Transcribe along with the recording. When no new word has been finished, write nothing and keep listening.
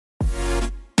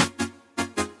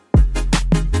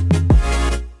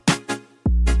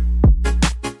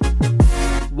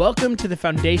Welcome to the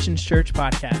Foundations Church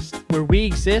podcast, where we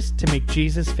exist to make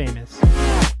Jesus famous.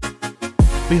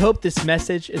 We hope this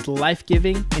message is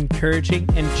life-giving, encouraging,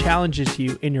 and challenges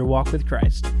you in your walk with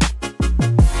Christ.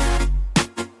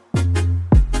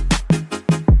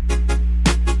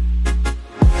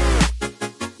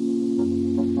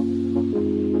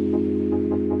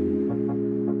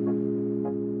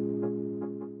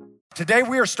 Today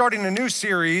we are starting a new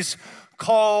series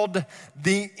called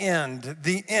The End.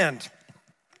 The End.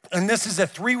 And this is a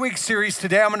 3-week series.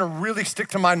 Today I'm gonna really stick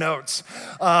to my notes.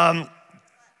 That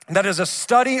is a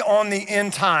study on the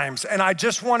end times. And I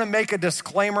just wanna make a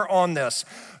disclaimer on this.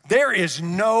 There is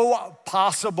no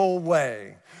possible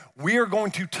way we are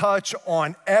going to touch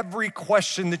on every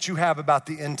question that you have about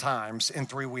the end times in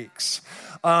 3 weeks.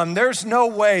 There's no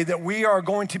way that we are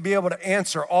going to be able to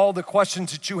answer all the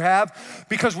questions that you have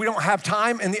because we don't have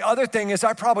time. And the other thing is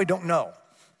I probably don't know.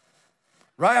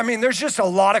 Right? I mean, there's just a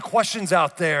lot of questions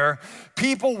out there.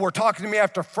 People were talking to me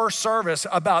after first service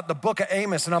about the book of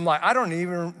Amos, and I'm like, I don't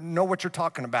even know what you're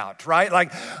talking about, right?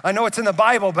 Like, I know it's in the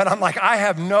Bible, but I'm like, I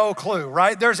have no clue,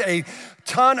 right? There's a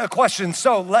ton of questions.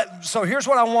 So here's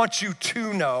what I want you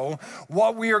to know,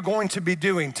 what we are going to be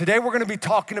doing. Today, we're going to be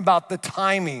talking about the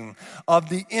timing of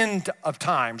the end of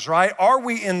times, right? Are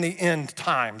we in the end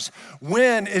times?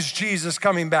 When is Jesus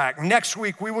coming back? Next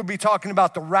week, we will be talking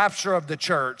about the rapture of the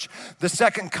church, the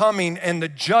second coming and the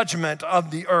judgment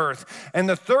of the earth. And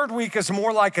the third week is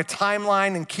more like a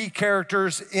timeline and key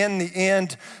characters in the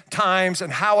end times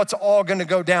and how it's all gonna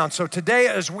go down. So today,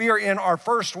 as we are in our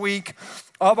first week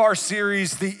of our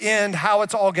series, The End, how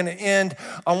it's all gonna end,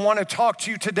 I wanna talk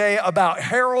to you today about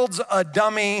heralds, a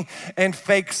dummy, and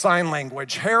fake sign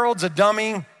language. Heralds, a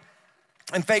dummy,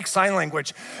 and fake sign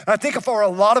language. And I think for a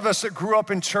lot of us that grew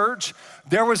up in church,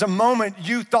 there was a moment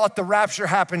you thought the rapture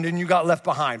happened and you got left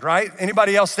behind, right?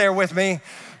 Anybody else there with me?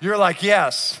 You're like,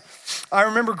 yes. I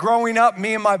remember growing up,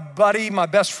 me and my buddy, my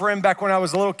best friend back when I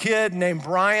was a little kid named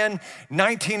Brian,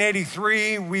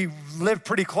 1983, we lived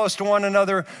pretty close to one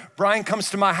another. Brian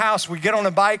comes to my house, we get on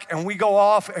a bike and we go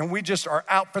off and we just are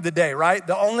out for the day, right?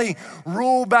 The only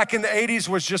rule back in the 80s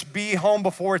was just be home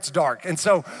before it's dark. And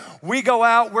so we go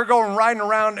out, we're going riding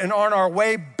around, and on our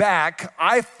way back,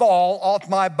 I fall off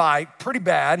my bike pretty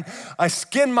bad. I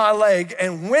skin my leg,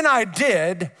 and when I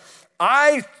did,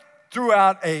 I threw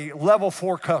out a level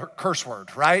 4 curse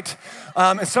word, right?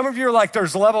 And some of you are like,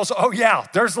 there's levels. Oh yeah,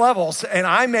 there's levels. And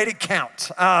I made it count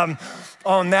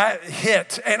on that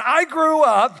hit. And I grew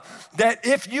up that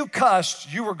if you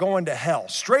cussed, you were going to hell,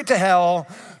 straight to hell.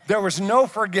 There was no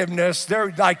forgiveness.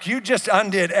 You just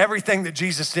undid everything that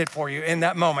Jesus did for you in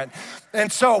that moment.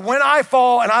 And so when I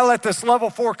fall and I let this level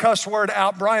 4 cuss word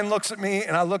out, Brian looks at me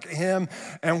and I look at him,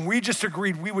 and we just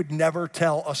agreed we would never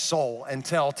tell a soul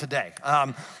until today.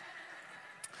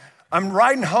 I'm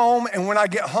riding home, and when I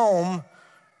get home,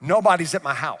 nobody's at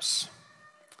my house.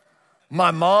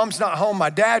 My mom's not home. My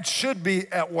dad should be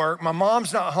at work. My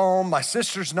mom's not home. My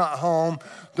sister's not home.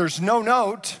 There's no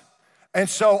note. And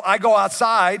so I go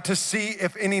outside to see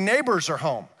if any neighbors are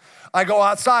home. I go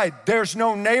outside, there's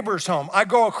no neighbors home. I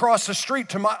go across the street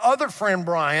to my other friend,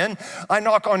 Brian. I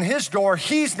knock on his door,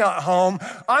 he's not home.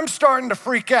 I'm starting to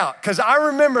freak out because I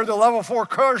remember the level 4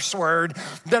 curse word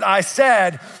that I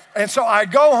said. And so I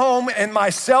go home, and my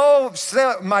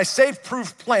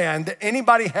safe-proof plan that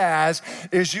anybody has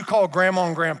is you call grandma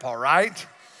and grandpa, right?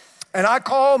 And I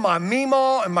call my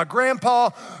meemaw and my grandpa,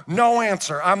 no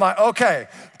answer. I'm like, okay,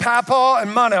 Papa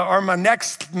and Mana are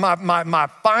my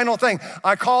final thing.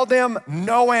 I call them,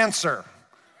 no answer.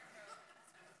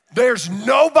 There's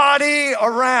nobody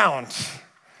around,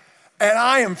 and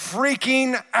I am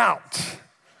freaking out.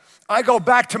 I go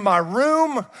back to my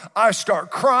room, I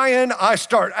start crying, I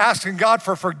start asking God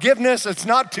for forgiveness. It's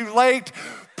not too late.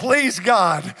 Please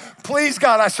God,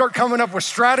 I start coming up with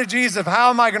strategies of how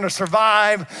am I gonna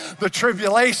survive the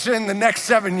tribulation, the next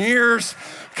 7 years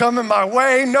coming my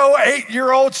way. No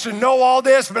 8-year-old should know all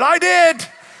this, but I did.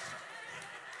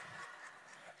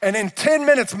 And in 10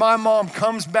 minutes, my mom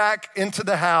comes back into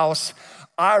the house.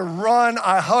 I run,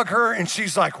 I hug her, and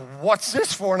she's like, what's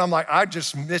this for? And I'm like, I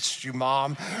just missed you,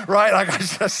 Mom, right?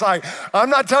 I'm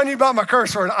not telling you about my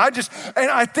curse word. And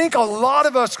I think a lot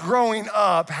of us growing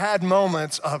up had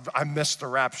moments of, I missed the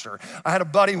rapture. I had a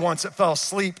buddy once that fell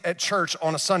asleep at church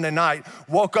on a Sunday night,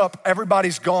 woke up,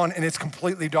 everybody's gone, and it's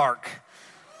completely dark.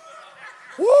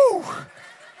 Woo!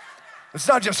 It's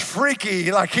not just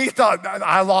freaky, like he thought,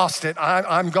 I lost it,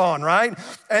 I'm gone, right?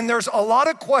 And there's a lot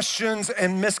of questions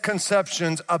and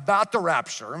misconceptions about the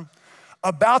rapture,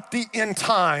 about the end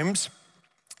times,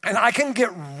 and I can get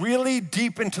really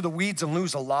deep into the weeds and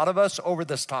lose a lot of us over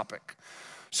this topic.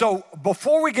 So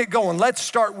before we get going, let's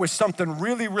start with something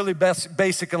really, really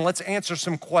basic, and let's answer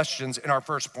some questions in our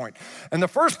first point. And the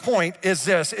first point is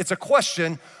this. It's a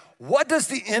question: what does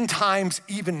the end times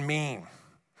even mean?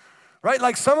 Right?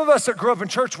 Like some of us that grew up in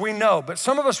church, we know, but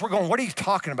some of us were going, what are you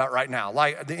talking about right now?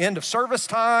 Like the end of service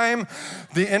time,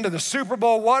 the end of the Super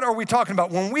Bowl, what are we talking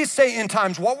about? When we say end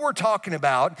times, what we're talking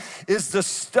about is the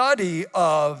study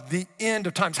of the end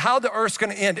of times, how the earth's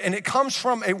gonna end. And it comes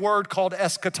from a word called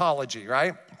eschatology,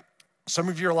 right? Some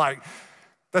of you are like,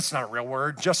 that's not a real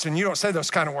word. Justin, you don't say those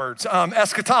kind of words.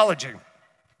 Eschatology.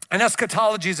 And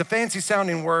eschatology is a fancy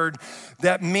sounding word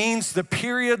that means the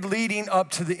period leading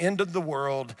up to the end of the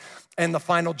world and the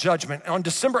final judgment. On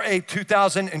December 8,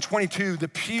 2022, the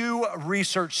Pew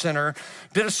Research Center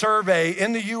did a survey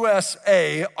in the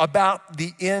USA about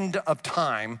the end of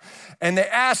time. And they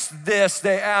asked this,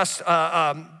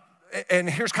 and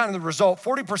here's kind of the result: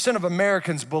 40% of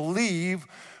Americans believe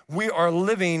we are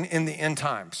living in the end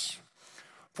times.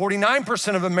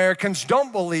 49% of Americans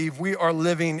don't believe we are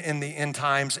living in the end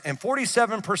times, and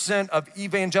 47% of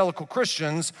evangelical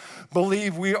Christians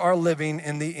believe we are living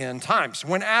in the end times.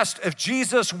 When asked if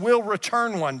Jesus will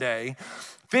return one day,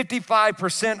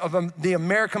 55% of the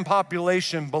American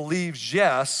population believes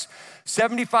yes.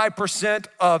 75%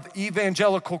 of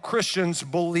evangelical Christians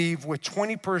believe, with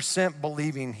 20%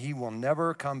 believing he will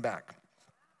never come back.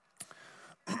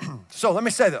 So let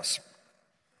me say this.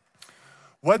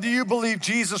 Whether you believe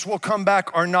Jesus will come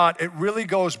back or not, it really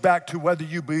goes back to whether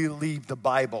you believe the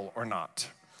Bible or not.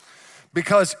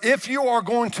 Because if you are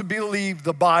going to believe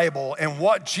the Bible and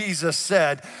what Jesus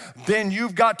said, then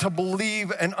you've got to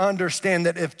believe and understand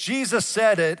that if Jesus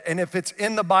said it and if it's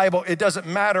in the Bible, it doesn't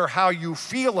matter how you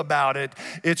feel about it,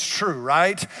 it's true,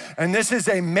 right? And this is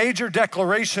a major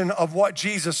declaration of what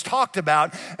Jesus talked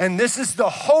about, and this is the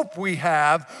hope we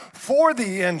have for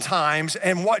the end times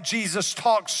and what Jesus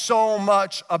talks so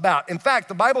much about. In fact,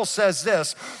 the Bible says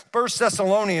this, 1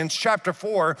 Thessalonians chapter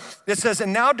 4, it says,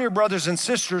 "And now, dear brothers and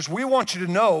sisters, we want you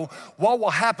to know what will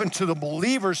happen to the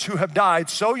believers who have died,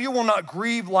 so you will not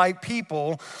grieve like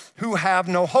people who have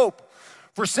no hope.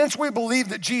 For since we believe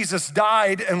that Jesus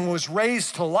died and was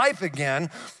raised to life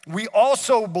again, we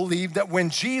also believe that when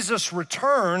Jesus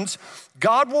returns,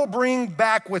 God will bring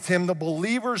back with him the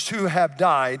believers who have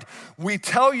died. We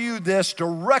tell you this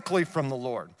directly from the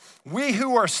Lord. We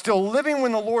who are still living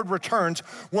when the Lord returns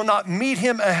will not meet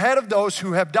him ahead of those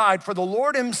who have died, for the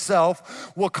Lord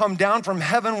himself will come down from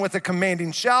heaven with a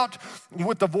commanding shout,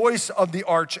 with the voice of the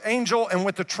archangel, and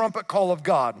with the trumpet call of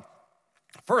God.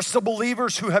 First, the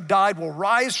believers who have died will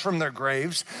rise from their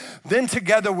graves. Then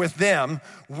together with them,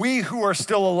 we who are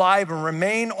still alive and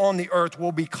remain on the earth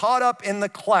will be caught up in the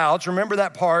clouds," remember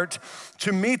that part,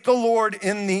 "to meet the Lord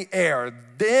in the air.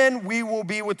 Then we will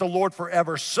be with the Lord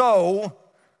forever." So,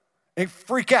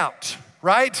 freak out,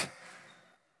 right?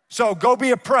 So go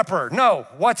be a prepper. No,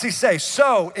 what's he say?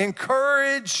 So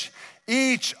encourage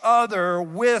each other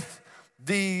with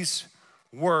these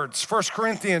words. 1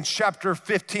 Corinthians chapter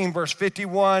 15, verse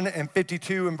 51 and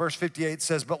 52 and verse 58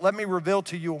 says, "But let me reveal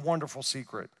to you a wonderful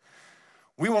secret.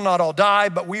 We will not all die,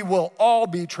 but we will all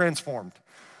be transformed.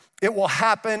 It will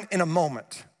happen in a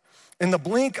moment, in the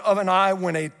blink of an eye,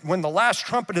 when the last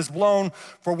trumpet is blown.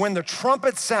 For when the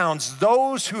trumpet sounds,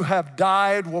 those who have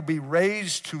died will be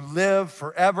raised to live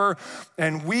forever,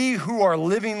 and we who are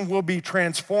living will be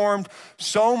transformed.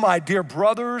 So, my dear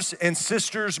brothers and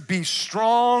sisters, be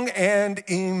strong and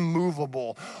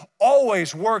immovable.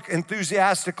 Always work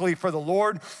enthusiastically for the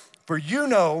Lord, for you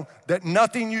know that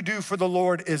nothing you do for the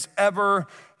Lord is ever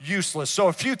useless." So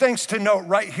a few things to note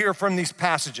right here from these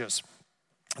passages.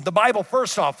 The Bible,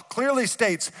 first off, clearly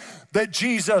states that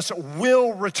Jesus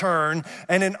will return,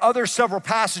 and in other several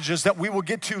passages that we will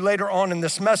get to later on in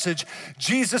this message,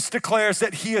 Jesus declares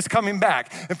that he is coming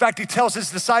back. In fact, he tells his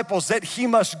disciples that he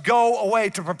must go away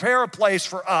to prepare a place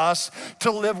for us to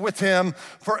live with him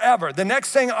forever. The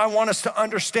next thing I want us to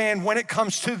understand when it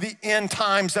comes to the end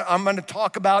times that I'm going to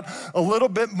talk about a little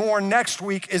bit more next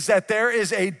week is that there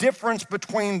is a difference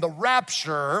between the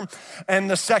rapture and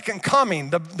the second coming.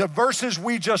 The verses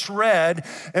we just read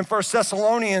in 1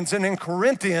 Thessalonians and in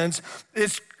Corinthians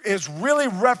is really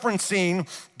referencing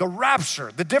the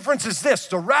rapture. The difference is this: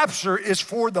 the rapture is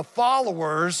for the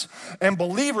followers and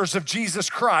believers of Jesus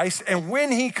Christ, and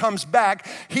when he comes back,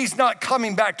 he's not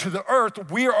coming back to the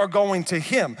earth. We are going to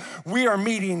him. We are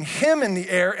meeting him in the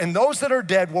air, and those that are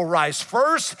dead will rise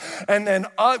first, and then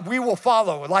we will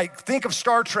follow. Like, think of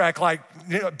Star Trek, like,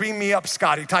 beam me up,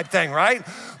 Scotty type thing, right?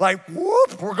 Like,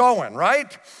 whoop, we're going,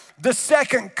 right? The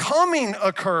second coming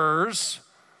occurs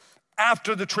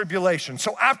after the tribulation.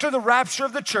 So after the rapture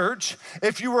of the church,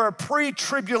 if you were a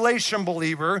pre-tribulation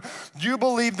believer, you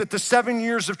believe that the 7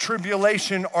 years of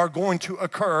tribulation are going to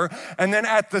occur. And then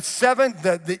at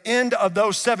the end of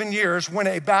those 7 years, when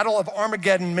a battle of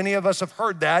Armageddon, many of us have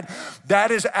heard that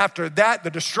is after that, the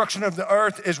destruction of the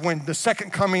earth is when the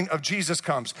second coming of Jesus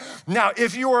comes. Now,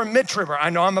 if you are a mid-tribber,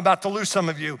 I know I'm about to lose some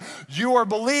of you, you are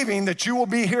believing that you will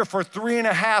be here for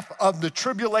 3.5 of the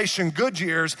tribulation good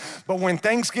years, but when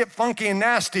things get funky and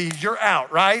nasty, you're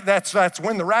out, right? That's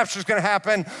when the rapture's gonna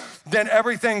happen, then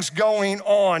everything's going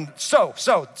on. So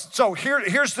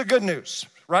here's the good news,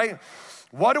 right?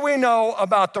 What do we know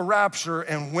about the rapture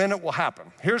and when it will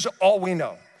happen? Here's all we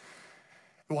know.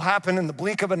 It will happen in the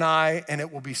blink of an eye and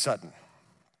it will be sudden.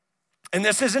 And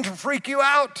this isn't to freak you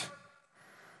out.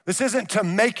 This isn't to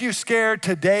make you scared.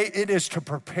 Today it is to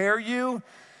prepare you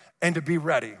and to be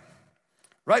ready.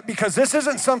 Right? Because this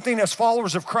isn't something as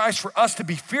followers of Christ for us to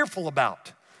be fearful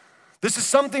about. This is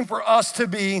something for us to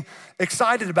be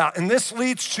excited about. And this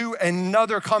leads to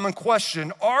another common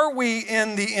question. Are we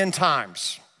in the end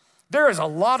times? There is a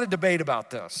lot of debate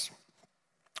about this.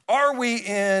 Are we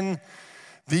in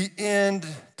the end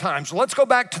times? Let's go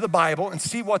back to the Bible and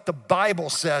see what the Bible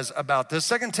says about this.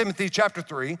 2 Timothy chapter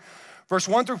 3, verse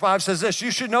 1 through 5 says this.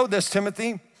 You should know this,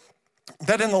 Timothy,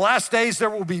 that in the last days there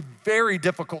will be very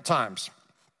difficult times.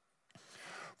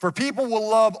 For people will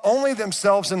love only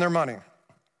themselves and their money.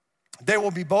 They will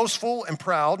be boastful and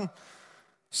proud,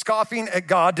 scoffing at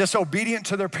God, disobedient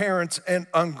to their parents, and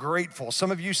ungrateful. Some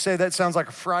of you say that sounds like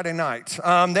a Friday night.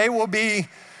 They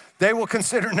will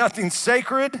consider nothing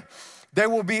sacred. They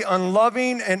will be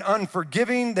unloving and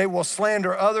unforgiving. They will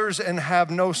slander others and have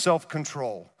no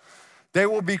self-control. They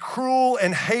will be cruel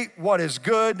and hate what is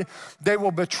good. They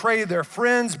will betray their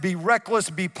friends, be reckless,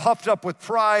 be puffed up with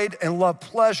pride, and love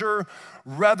pleasure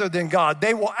rather than God.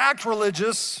 They will act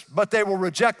religious, but they will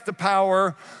reject the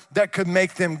power that could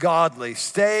make them godly.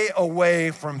 Stay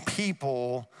away from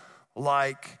people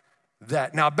like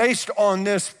that. Now, based on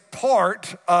this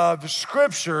part of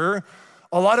Scripture,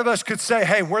 a lot of us could say,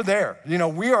 hey, we're there.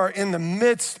 We are in the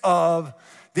midst of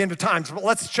the end of times. But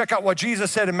let's check out what Jesus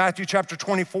said in Matthew chapter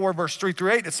 24, verse 3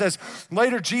 through 8. It says,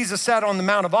 later Jesus sat on the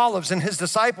Mount of Olives and his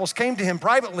disciples came to him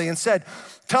privately and said,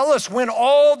 tell us when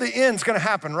all the end's gonna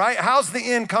happen, right? How's the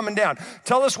end coming down?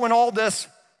 Tell us when all this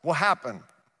will happen.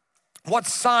 What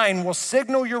sign will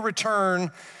signal your return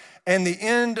and the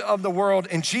end of the world?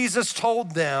 And Jesus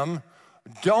told them,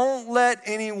 don't let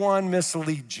anyone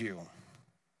mislead you.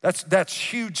 That's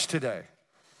huge today.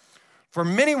 For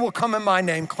many will come in my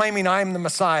name, claiming I am the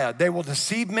Messiah. They will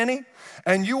deceive many,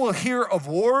 and you will hear of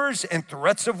wars and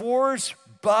threats of wars,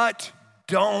 but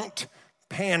don't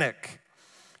panic.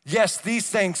 Yes, these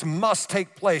things must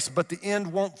take place, but the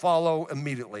end won't follow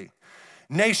immediately.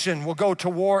 Nation will go to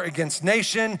war against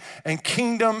nation and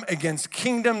kingdom against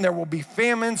kingdom. There will be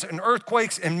famines and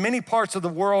earthquakes in many parts of the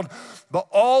world, but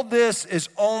all this is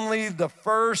only the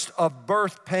first of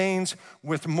birth pains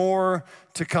with more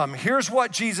to come. Here's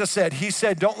what Jesus said. He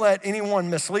said, don't let anyone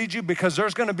mislead you because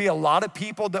there's gonna be a lot of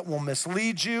people that will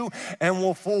mislead you and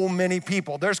will fool many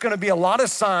people. There's gonna be a lot of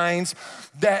signs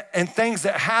and things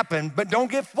that happen, but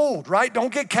don't get fooled, right?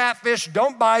 Don't get catfished,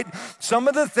 don't bite. Some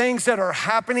of the things that are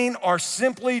happening are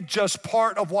simply just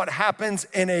part of what happens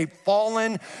in a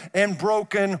fallen and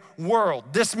broken world.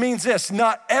 This means this,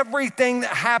 not everything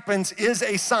that happens is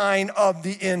a sign of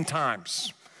the end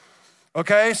times.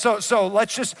 Okay, so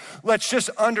let's just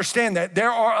understand that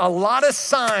there are a lot of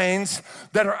signs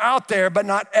that are out there, but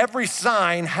not every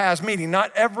sign has meaning.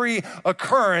 Not every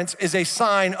occurrence is a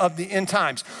sign of the end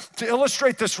times. To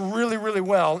illustrate this really, really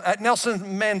well, at Nelson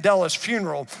Mandela's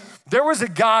funeral, there was a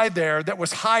guy there that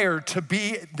was hired to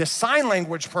be the sign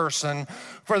language person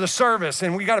for the service,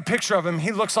 and we got a picture of him.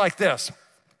 He looks like this.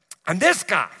 And this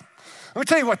guy, let me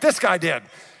tell you what this guy did.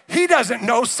 He doesn't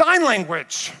know sign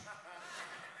language.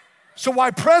 So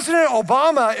while President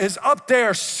Obama is up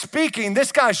there speaking,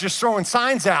 this guy's just throwing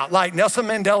signs out like Nelson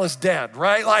Mandela's dead,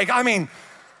 right?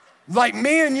 Like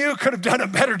me and you could have done a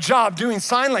better job doing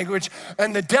sign language,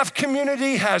 and the deaf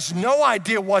community has no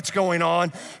idea what's going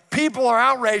on. People are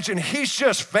outraged, and he's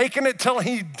just faking it till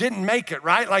he didn't make it,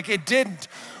 right? Like it didn't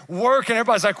work, and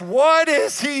everybody's like, what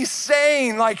is he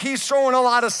saying? Like he's throwing a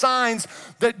lot of signs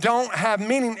that don't have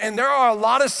meaning, and there are a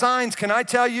lot of signs, can I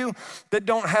tell you, that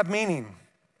don't have meaning.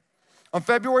 On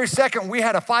February 2nd, we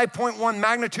had a 5.1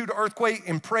 magnitude earthquake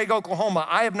in Prague, Oklahoma.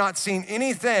 I have not seen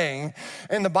anything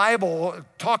in the Bible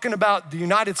talking about the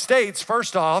United States,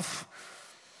 first off,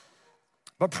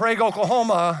 but Prague,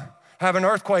 Oklahoma, having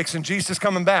earthquakes and Jesus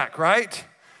coming back, right?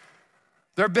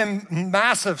 There have been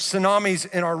massive tsunamis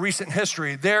in our recent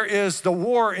history. There is the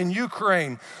war in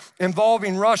Ukraine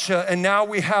involving Russia, and now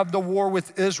we have the war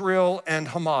with Israel and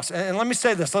Hamas. And let me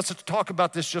say this, let's talk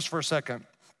about this just for a second.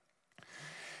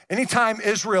 Anytime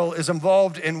Israel is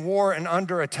involved in war and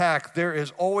under attack, there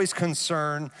is always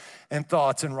concern and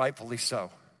thoughts, and rightfully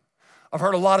so. I've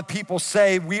heard a lot of people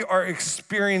say we are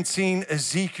experiencing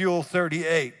Ezekiel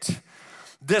 38.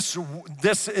 This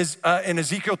is in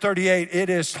Ezekiel 38, it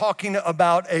is talking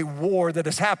about a war that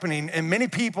is happening. And many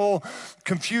people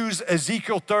confuse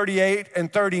Ezekiel 38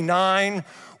 and 39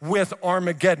 with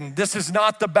Armageddon. This is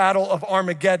not the battle of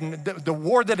Armageddon. The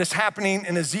war that is happening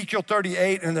in Ezekiel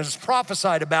 38 and that is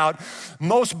prophesied about,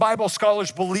 most Bible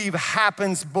scholars believe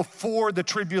happens before the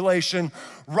tribulation,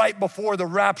 right before the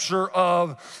rapture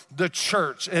of the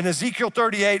church. In Ezekiel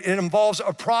 38, it involves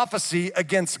a prophecy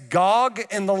against Gog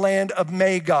in the land of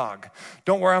Magog.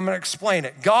 Don't worry, I'm gonna explain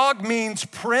it. Gog means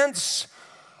prince,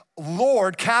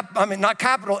 Lord, not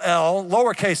capital L,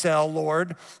 lowercase l,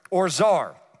 Lord, or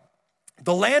czar.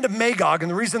 The land of Magog,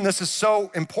 and the reason this is so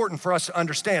important for us to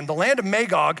understand, the land of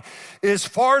Magog is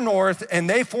far north, and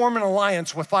they form an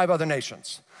alliance with 5 other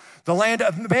nations. The land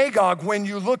of Magog, when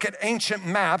you look at ancient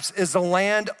maps, is the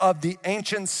land of the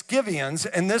ancient Scythians,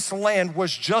 and this land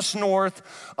was just north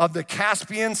of the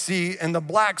Caspian Sea and the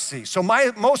Black Sea. So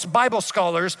most Bible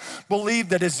scholars believe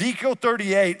that Ezekiel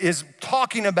 38 is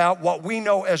talking about what we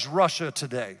know as Russia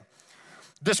today.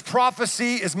 This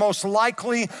prophecy is most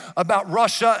likely about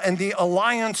Russia and the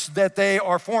alliance that they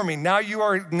are forming. Now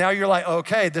you're like,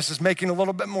 okay, this is making a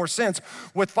little bit more sense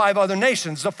with 5 other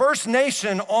nations. The first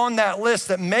nation on that list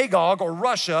that Magog or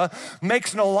Russia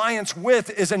makes an alliance with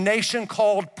is a nation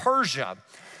called Persia.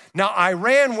 Now,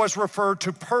 Iran was referred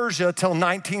to Persia till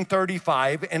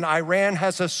 1935, and Iran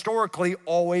has historically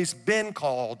always been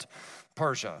called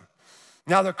Persia.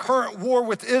 Now, the current war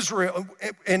with Israel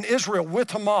with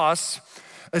Hamas,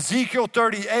 Ezekiel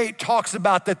 38 talks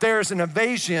about that there's an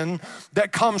invasion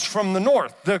that comes from the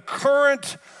north. The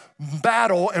current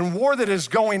battle and war that is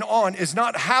going on is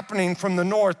not happening from the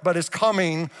north, but is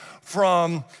coming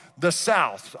from the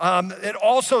south. It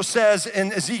also says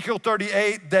in Ezekiel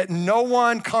 38 that no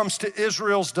one comes to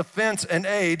Israel's defense and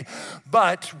aid,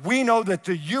 but we know that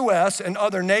the U.S. and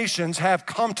other nations have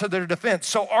come to their defense.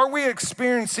 So are we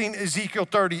experiencing Ezekiel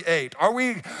 38?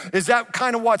 Is that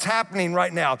kind of what's happening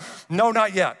right now? No,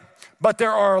 not yet. But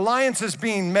there are alliances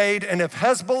being made, and if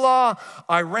Hezbollah,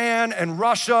 Iran, and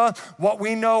Russia, what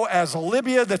we know as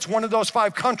Libya, that's one of those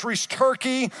 5 countries,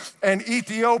 Turkey and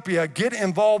Ethiopia, get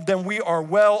involved, then we are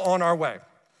well on our way.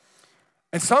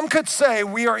 And some could say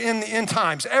we are in the end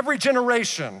times. Every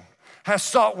generation has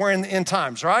thought we're in the end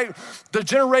times, right?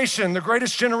 The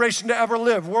greatest generation to ever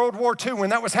live, World War II,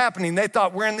 when that was happening, they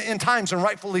thought we're in the end times, and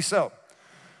rightfully so.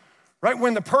 Right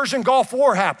when the Persian Gulf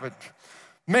War happened,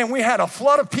 man, we had a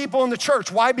flood of people in the church.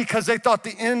 Why? Because they thought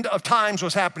the end of times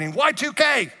was happening.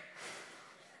 Y2K.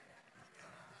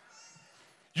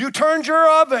 You turned your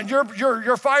oven,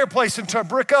 your fireplace into a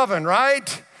brick oven,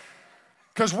 right?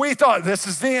 Because we thought this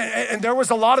is the end. And there was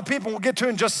a lot of people, we'll get to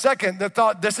in just a second, that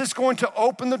thought this is going to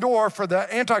open the door for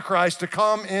the Antichrist to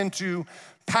come into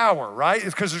power, right?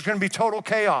 It's because there's going to be total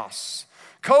chaos.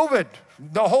 COVID,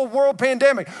 the whole world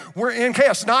pandemic, we're in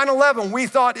chaos. 9/11, we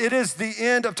thought it is the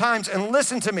end of times. And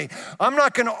listen to me, I'm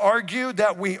not gonna argue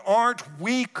that we aren't,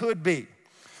 we could be.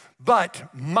 But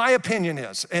my opinion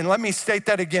is, and let me state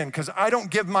that again, because I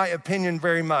don't give my opinion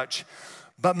very much,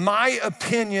 but my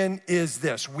opinion is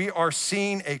this: we are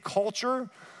seeing a culture,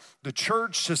 the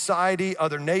church, society,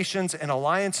 other nations, and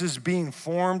alliances being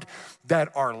formed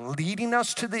that are leading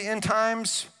us to the end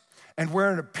times. And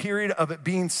we're in a period of it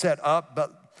being set up,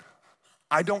 but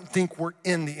I don't think we're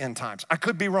in the end times. I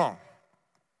could be wrong,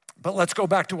 but let's go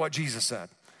back to what Jesus said.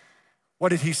 What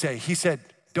did he say? He said,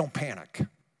 don't panic,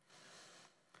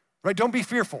 right? Don't be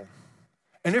fearful.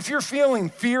 And if you're feeling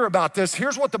fear about this,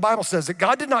 here's what the Bible says, that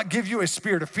God did not give you a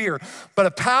spirit of fear, but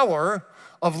a power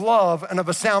of love and of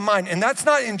a sound mind. And that's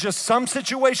not in just some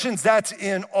situations, that's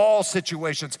in all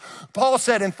situations. Paul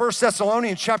said in 1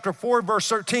 Thessalonians chapter 4, verse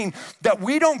 13, that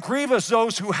we don't grieve as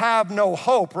those who have no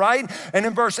hope, right? And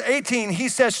in verse 18, he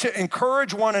says to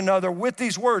encourage one another with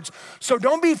these words. So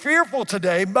don't be fearful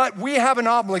today, but we have an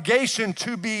obligation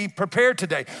to be prepared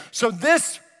today. So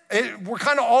we're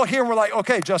kind of all here and we're like,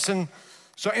 okay, Justin,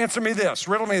 so answer me this,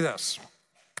 riddle me this.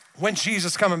 When's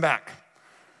Jesus coming back?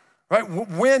 Right?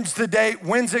 When's the date?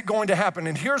 When's it going to happen?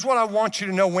 And here's what I want you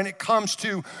to know when it comes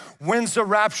to when's the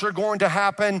rapture going to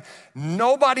happen.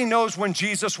 Nobody knows when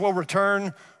Jesus will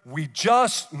return. We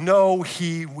just know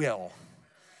he will.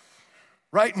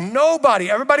 Right?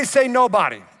 Nobody. Everybody say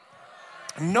nobody.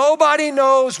 Nobody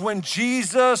knows when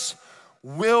Jesus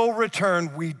will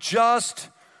return. We just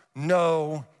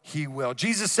know he will.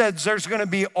 Jesus said there's gonna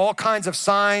be all kinds of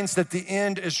signs that the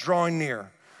end is drawing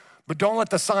near. But don't let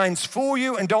the signs fool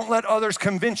you, and don't let others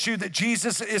convince you that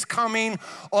Jesus is coming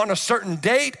on a certain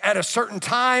date, at a certain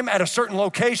time, at a certain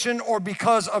location, or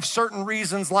because of certain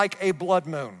reasons like a blood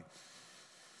moon.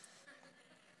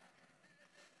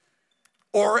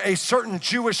 Or a certain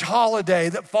Jewish holiday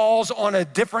that falls on a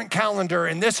different calendar,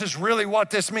 and this is really what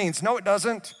this means. No, it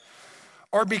doesn't.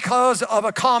 Or because of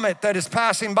a comet that is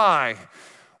passing by,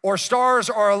 or stars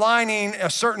are aligning a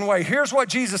certain way. Here's what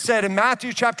Jesus said in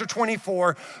Matthew chapter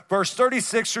 24, verse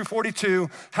 36 through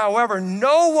 42. However,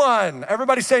 no one,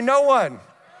 everybody say no one.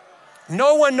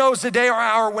 No one knows the day or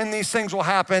hour when these things will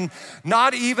happen,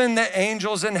 not even the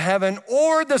angels in heaven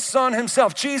or the Son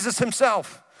himself, Jesus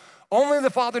himself. Only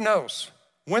the Father knows.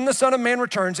 When the Son of Man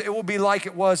returns, it will be like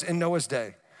it was in Noah's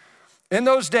day. In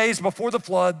those days before the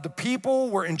flood, the people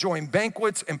were enjoying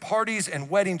banquets and parties and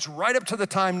weddings right up to the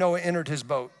time Noah entered his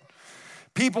boat.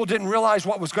 People didn't realize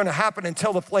what was going to happen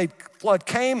until the flood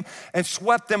came and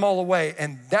swept them all away.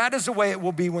 And that is the way it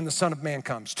will be when the Son of Man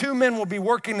comes. 2 men will be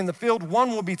working in the field,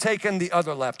 one will be taken, the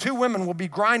other left. 2 women will be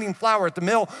grinding flour at the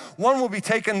mill, one will be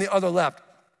taken, the other left.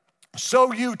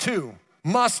 So you too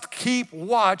must keep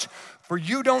watch, for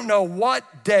you don't know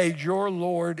what day your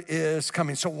Lord is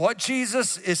coming. So what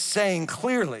Jesus is saying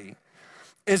clearly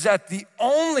is that the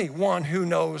only one who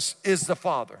knows is the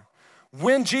Father.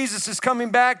 When Jesus is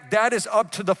coming back, that is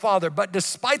up to the Father. But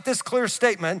despite this clear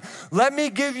statement, let me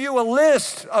give you a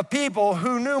list of people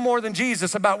who knew more than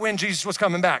Jesus about when Jesus was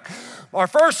coming back. Our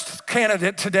first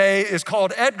candidate today is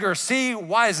called Edgar C.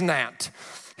 Whisenant.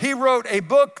 He wrote a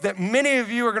book that many of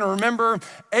you are gonna remember,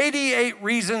 88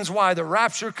 Reasons Why the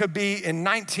Rapture Could Be in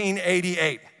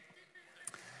 1988.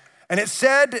 And it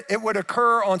said it would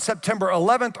occur on September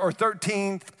 11th or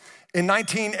 13th in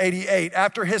 1988.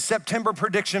 After his September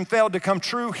prediction failed to come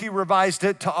true, he revised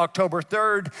it to October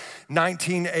 3rd,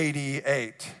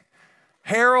 1988.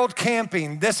 Harold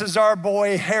Camping, this is our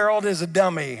boy. Harold is a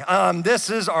dummy.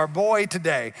 This is our boy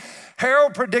today.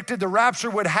 Harold predicted the rapture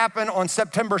would happen on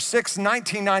September 6,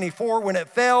 1994. When it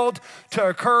failed to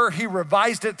occur, he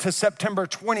revised it to September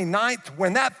 29th.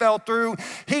 When that fell through,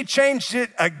 he changed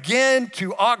it again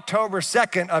to October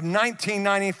 2nd of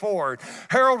 1994.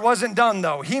 Harold wasn't done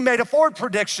though. He made a forward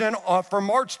prediction for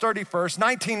March 31st,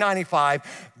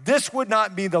 1995. This would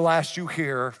not be the last you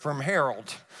hear from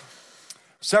Harold.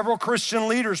 Several Christian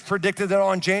leaders predicted that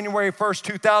on January 1st,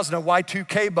 2000, a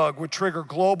Y2K bug would trigger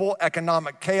global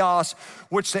economic chaos,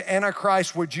 which the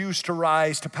Antichrist would use to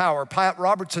rise to power. Pat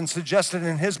Robertson suggested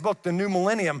in his book, The New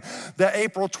Millennium, that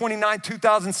April 29,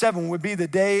 2007 would be the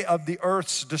day of the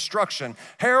earth's destruction.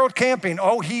 Harold Camping,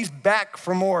 oh, he's back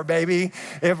for more, baby.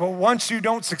 If once you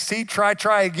don't succeed,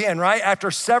 try again, right? After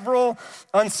several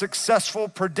unsuccessful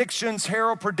predictions,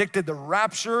 Harold predicted the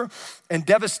rapture and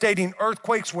devastating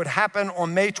earthquakes would happen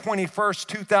on May 21st,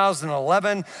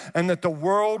 2011, and that the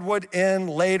world would end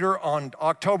later on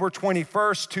October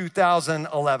 21st,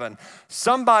 2011.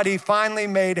 Somebody finally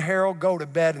made Harold go to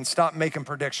bed and stop making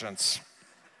predictions.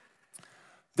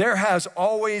 There has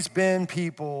always been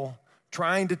people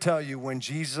trying to tell you when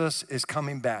Jesus is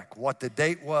coming back, what the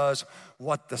date was,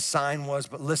 what the sign was,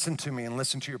 but listen to me and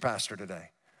listen to your pastor today.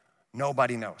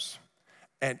 Nobody knows.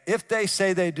 And if they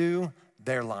say they do,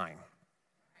 they're lying.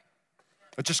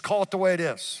 But just call it the way it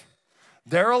is.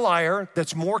 They're a liar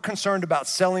that's more concerned about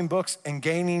selling books and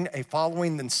gaining a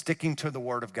following than sticking to the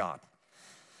word of God.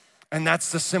 And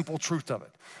that's the simple truth of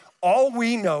it. All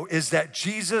we know is that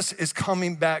Jesus is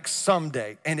coming back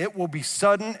someday, and it will be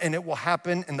sudden, and it will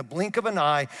happen in the blink of an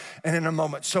eye and in a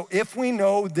moment. So if we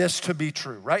know this to be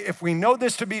true, right? If we know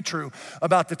this to be true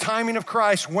about the timing of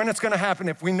Christ, when it's gonna happen,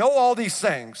 if we know all these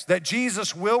things, that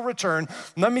Jesus will return,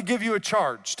 let me give you a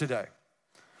charge today.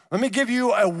 Let me give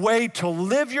you a way to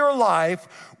live your life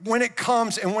when it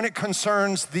comes and when it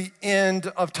concerns the end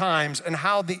of times and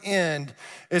how the end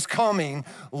is coming.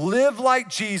 Live like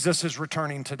Jesus is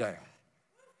returning today.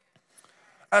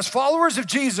 As followers of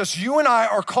Jesus, you and I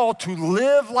are called to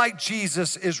live like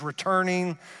Jesus is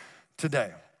returning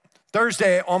today.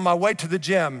 Thursday, on my way to the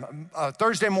gym,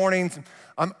 Thursday morning,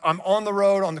 I'm on the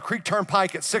road on the Creek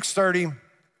Turnpike at 6:30.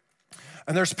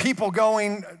 And there's people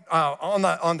going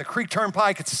on the Creek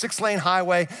Turnpike. It's a 6-lane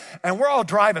highway, and we're all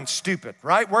driving stupid,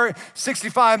 right? We're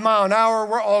 65 mile an hour.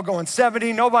 We're all going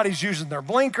 70. Nobody's using their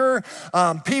blinker.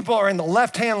 People are in the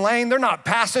left-hand lane. They're not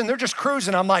passing. They're just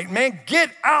cruising. I'm like, man,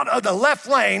 get out of the left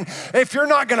lane. If you're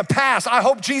not going to pass, I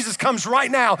hope Jesus comes right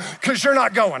now because you're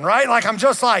not going, right? Like, I'm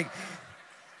just like,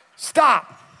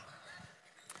 stop.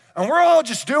 And we're all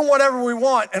just doing whatever we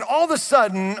want. And all of a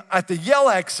sudden, at the yell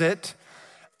exit,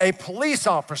 a police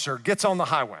officer gets on the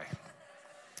highway.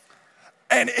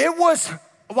 And it was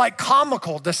like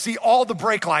comical to see all the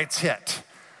brake lights hit.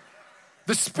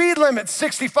 The speed limit,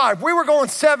 65. We were going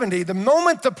 70. The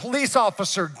moment the police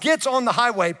officer gets on the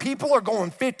highway, people are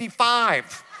going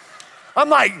 55. I'm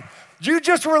like, you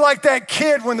just were like that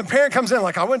kid when the parent comes in,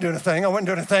 like, I wasn't doing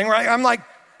a thing, right? I'm like,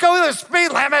 go to the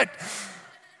speed limit.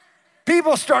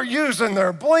 People start using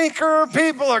their blinker.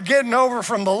 People are getting over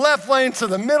from the left lane to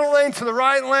the middle lane to the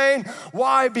right lane.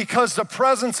 Why? Because the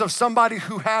presence of somebody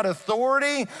who had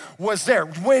authority was there.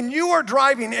 When you are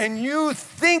driving and you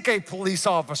think a police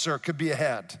officer could be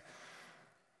ahead,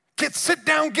 sit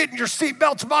down, get your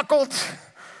seatbelts buckled,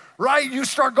 right? You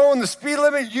start going the speed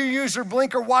limit, you use your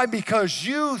blinker. Why? Because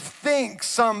you think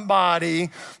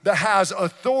somebody that has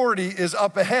authority is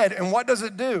up ahead. And what does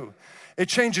it do? It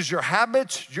changes your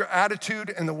habits, your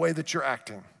attitude, and the way that you're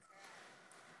acting.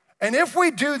 And if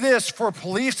we do this for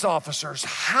police officers,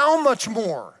 how much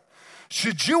more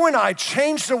should you and I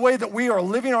change the way that we are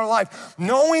living our life,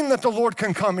 knowing that the Lord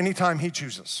can come anytime He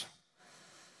chooses?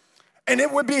 And it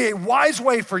would be a wise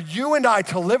way for you and I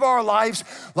to live our lives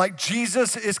like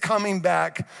Jesus is coming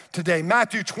back today.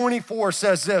 Matthew 24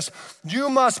 says this, you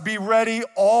must be ready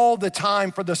all the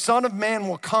time, for the Son of Man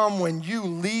will come when you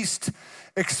least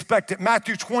expect it.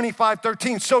 Matthew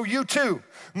 25:13, so you too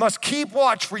must keep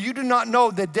watch, for you do not know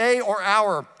the day or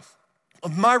hour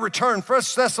of my return. 1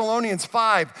 Thessalonians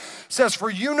 5 says, for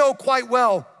you know quite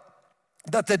well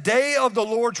that the day of the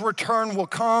Lord's return will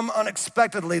come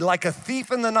unexpectedly like a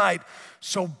thief in the night.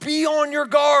 So be on your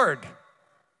guard.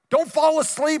 Don't fall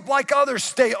asleep like others.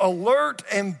 Stay alert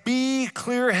and be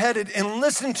clear-headed. And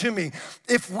listen to me.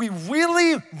 If we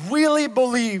really, really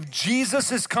believe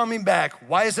Jesus is coming back,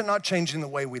 why is it not changing the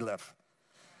way we live?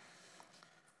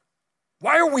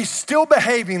 Why are we still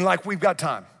behaving like we've got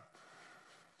time?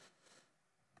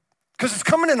 Because it's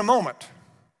coming in a moment.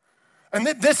 And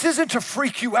this isn't to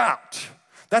freak you out.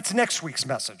 That's next week's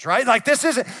message, right? Like this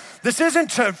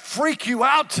isn't to freak you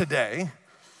out today.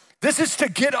 This is to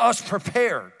get us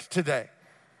prepared today.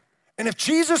 And if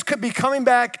Jesus could be coming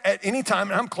back at any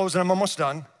time, and I'm closing, I'm almost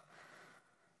done,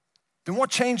 then what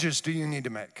changes do you need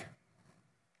to make?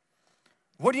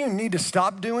 What do you need to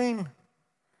stop doing?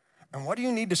 And what do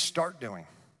you need to start doing?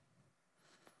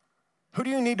 Who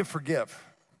do you need to forgive?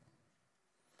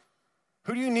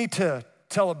 Who do you need to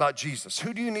tell about Jesus?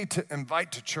 Who do you need to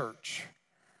invite to church?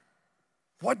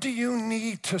 What do you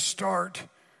need to start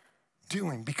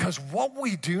doing? Because what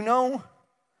we do know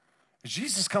is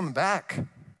Jesus is coming back.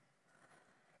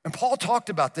 And Paul talked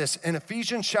about this in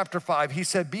Ephesians chapter 5. He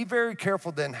said, be very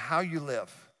careful then how you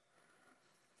live.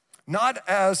 Not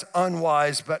as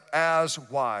unwise, but as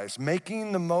wise,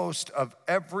 making the most of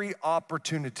every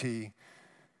opportunity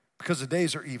because the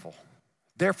days are evil.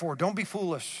 Therefore, don't be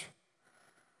foolish.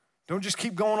 Don't just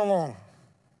keep going along.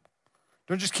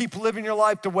 Don't just keep living your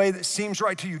life the way that seems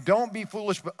right to you. Don't be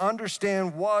foolish, but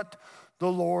understand what the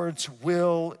Lord's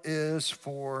will is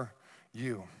for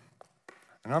you.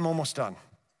 And I'm almost done.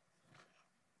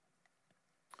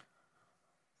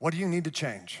 What do you need to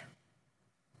change?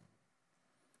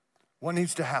 What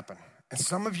needs to happen? And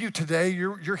some of you today,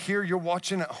 you're here, you're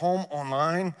watching at home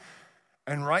online,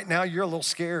 and right now you're a little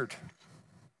scared.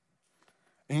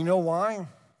 And you know why?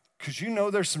 Because you know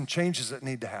there's some changes that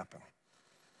need to happen.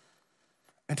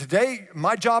 And today,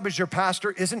 my job as your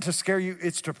pastor isn't to scare you,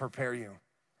 it's to prepare you.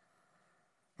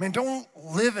 Man, don't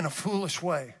live in a foolish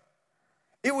way.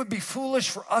 It would be foolish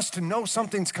for us to know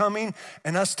something's coming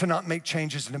and us to not make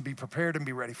changes and to be prepared and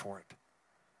be ready for it.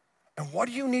 And what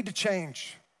do you need to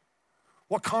change?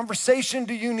 What conversation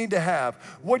do you need to have?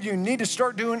 What do you need to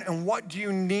start doing, and what do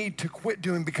you need to quit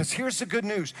doing? Because here's the good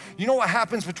news. You know what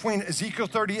happens between Ezekiel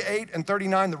 38 and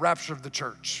 39, the rapture of the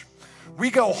church?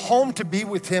 We go home to be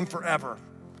with Him forever.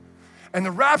 And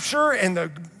the rapture and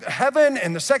the heaven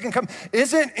and the second coming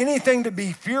isn't anything to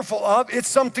be fearful of. It's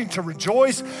something to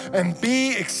rejoice and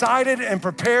be excited and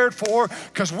prepared for,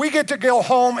 because we get to go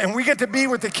home and we get to be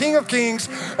with the King of Kings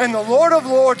and the Lord of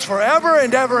Lords forever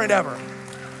and ever and ever.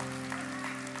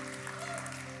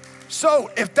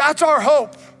 So if that's our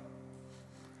hope,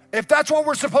 if that's what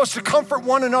we're supposed to comfort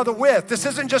one another with, this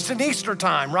isn't just an Easter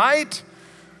time, right?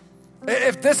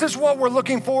 If this is what we're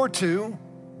looking forward to,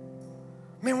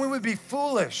 man, we would be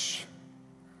foolish.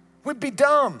 We'd be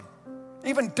dumb,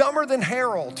 even dumber than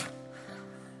Harold,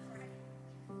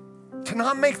 to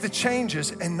not make the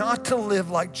changes and not to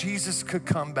live like Jesus could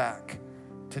come back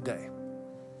today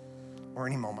or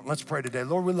any moment. Let's pray today.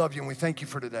 Lord, we love you and we thank you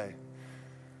for today.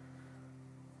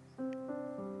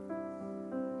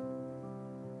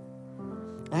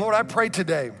 And Lord, I pray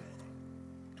today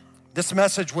this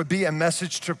message would be a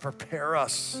message to prepare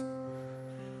us,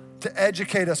 to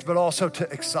educate us, but also to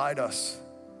excite us.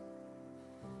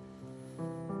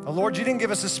 Now, Lord, you didn't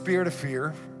give us a spirit of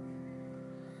fear.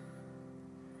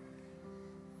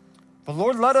 But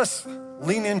Lord, let us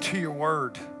lean into your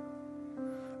word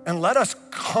and let us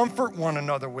comfort one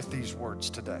another with these words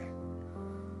today.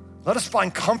 Let us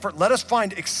find comfort. Let us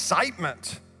find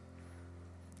excitement.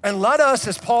 And let us,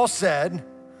 as Paul said,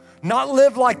 not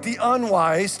live like the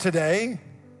unwise today,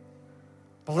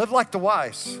 but live like the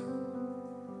wise.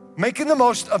 Making the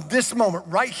most of this moment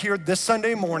right here, this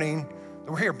Sunday morning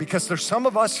that we're here. Because there's some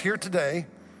of us here today,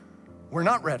 we're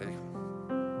not ready.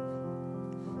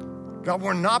 God,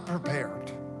 we're not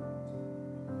prepared.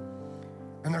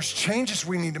 And there's changes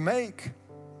we need to make.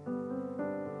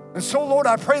 And so, Lord,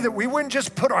 I pray that we wouldn't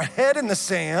just put our head in the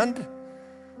sand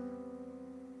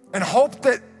and hope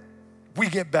that we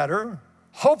get better,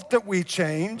 hope that we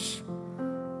change,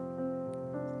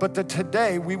 but that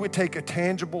today we would take a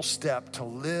tangible step to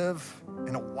live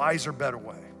in a wiser, better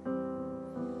way.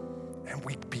 And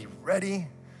we'd be ready,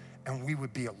 and we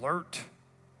would be alert,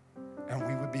 and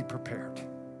we would be prepared.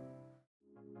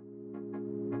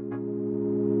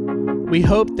 We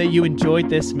hope that you enjoyed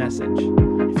this message.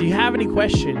 If you have any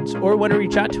questions or want to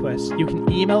reach out to us, you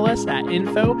can email us at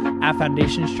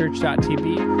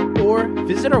info@foundationschurch.tv or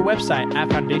visit our website at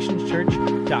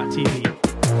foundationschurch.tv.